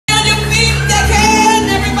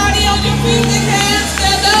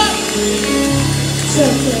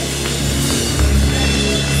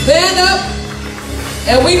Stand up,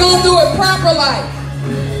 and we're going to do it proper like.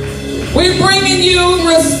 We're bringing you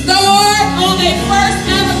Restored on their first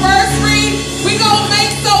anniversary. We're going to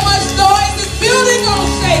make so much noise, this building going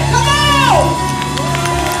to shake. Come on!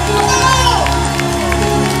 Come on!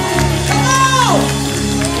 Come on!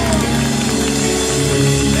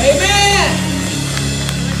 Amen!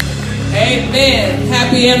 Amen.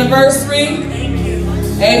 Happy anniversary.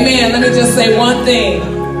 Amen. Let me just say one thing.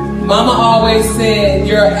 Mama always said,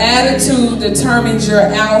 your attitude determines your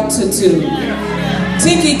altitude.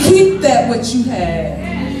 Tiki, keep that what you have.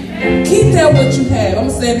 Keep that what you have. I'm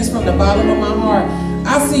saying this from the bottom of my heart.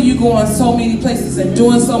 I see you going so many places and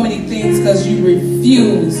doing so many things because you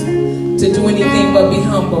refuse to do anything but be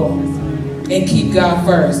humble and keep God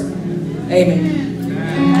first. Amen.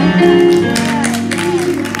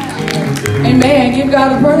 Amen. Give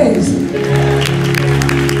God a praise.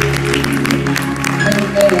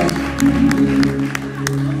 Amen.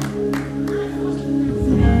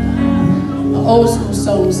 An old school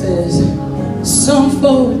song says, some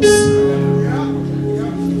folks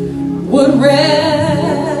would rather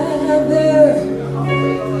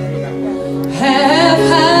have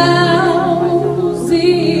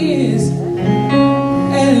houses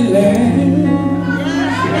and land,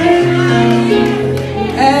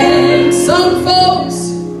 and some folks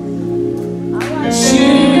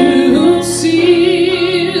choose silver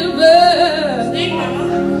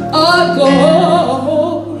or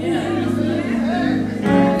gold,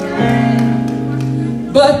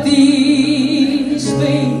 but these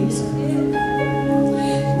things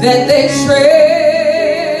that they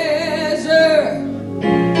treasure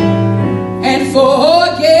and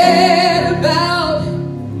forget about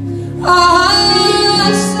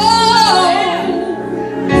our souls.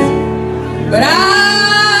 But I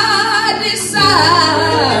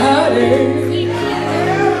decided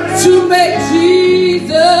to make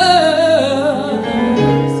Jesus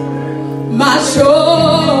my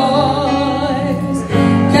choice.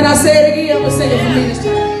 Can I say it again? I'm going to say it for me this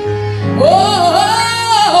time.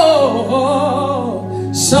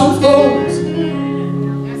 Some folks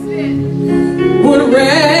would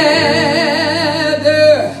rather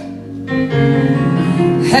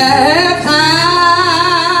have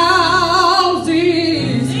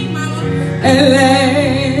houses and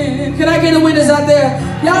land. Can I get the winners out there?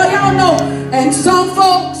 Y'all know. And some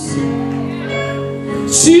folks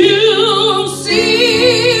choose silver.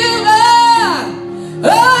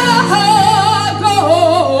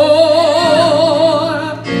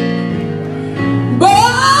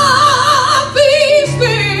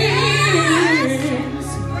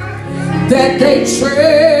 That they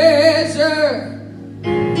treasure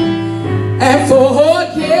and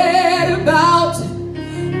forget about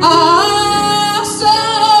our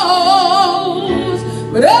souls.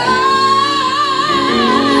 But I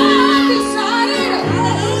decided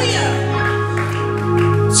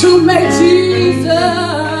to make Jesus.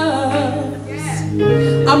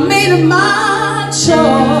 I made it my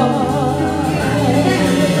choice.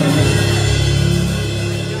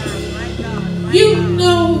 You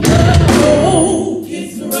know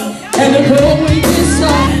and the going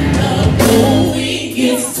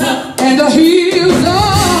gets tough, and the heels are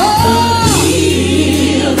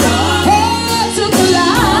hard to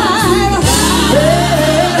climb.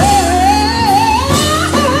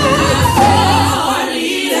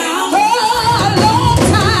 A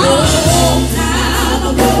long time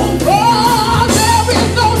ago. Oh, there is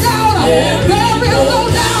no doubt.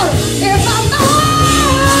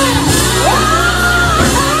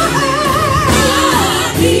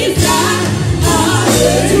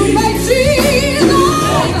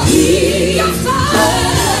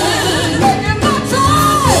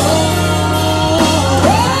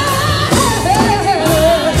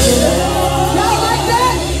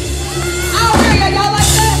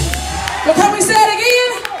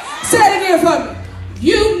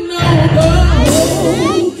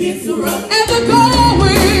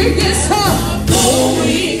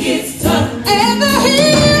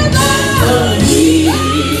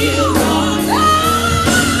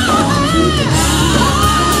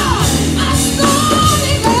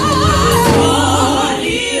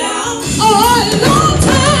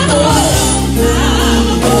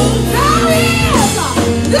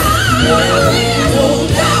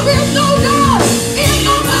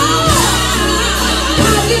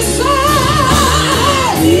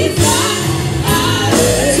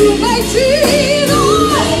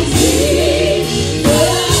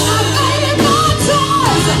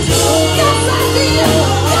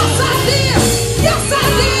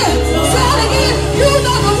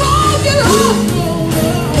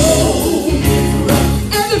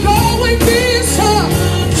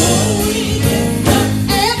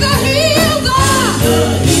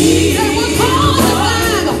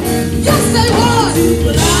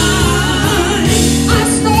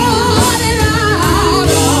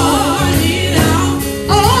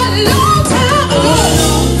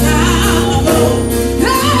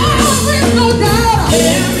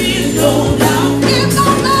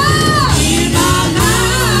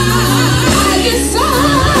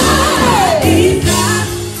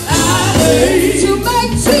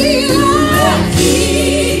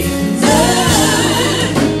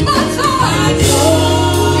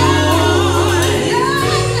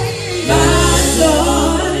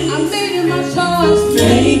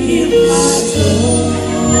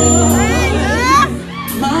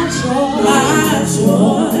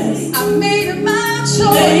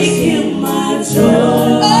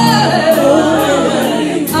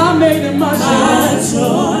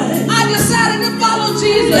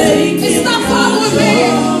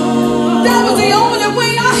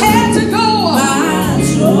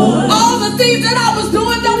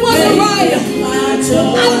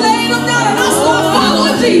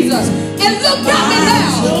 And look at me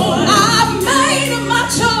now. I made my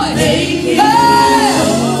choice.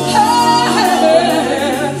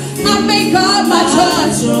 I make God my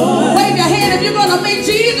choice. Wave your hand if you're going to make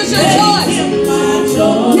Jesus your choice.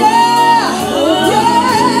 Yeah.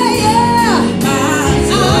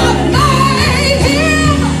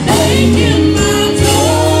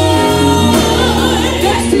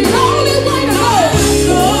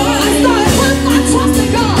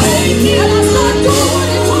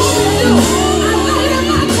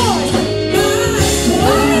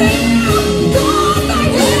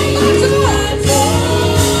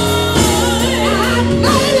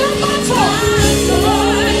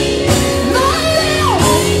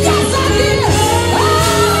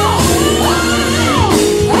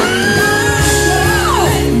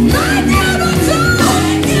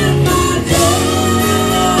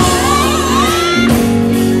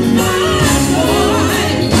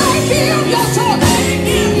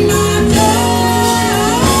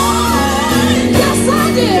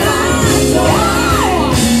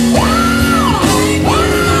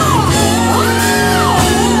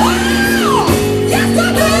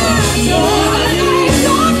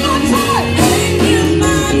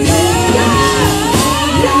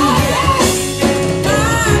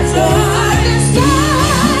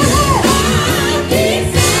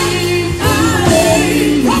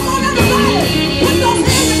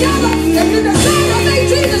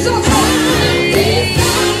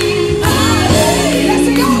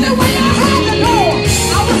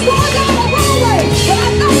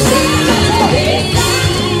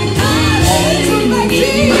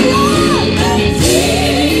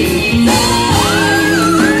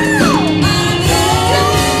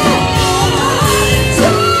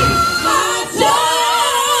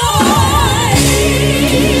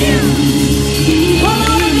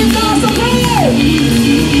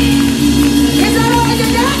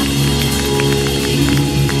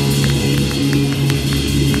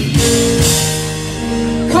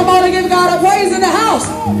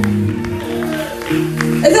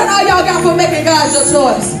 Is that all y'all got for making God your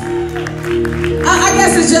choice? I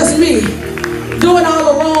guess it's just me doing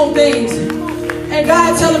all the wrong things. And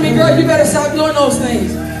God telling me, girl, you better stop doing those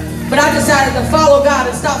things. But I decided to follow God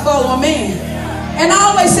and stop following man. And I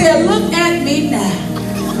always say, look at me now.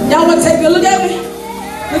 Y'all want to take a look at me?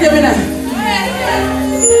 Look at me now.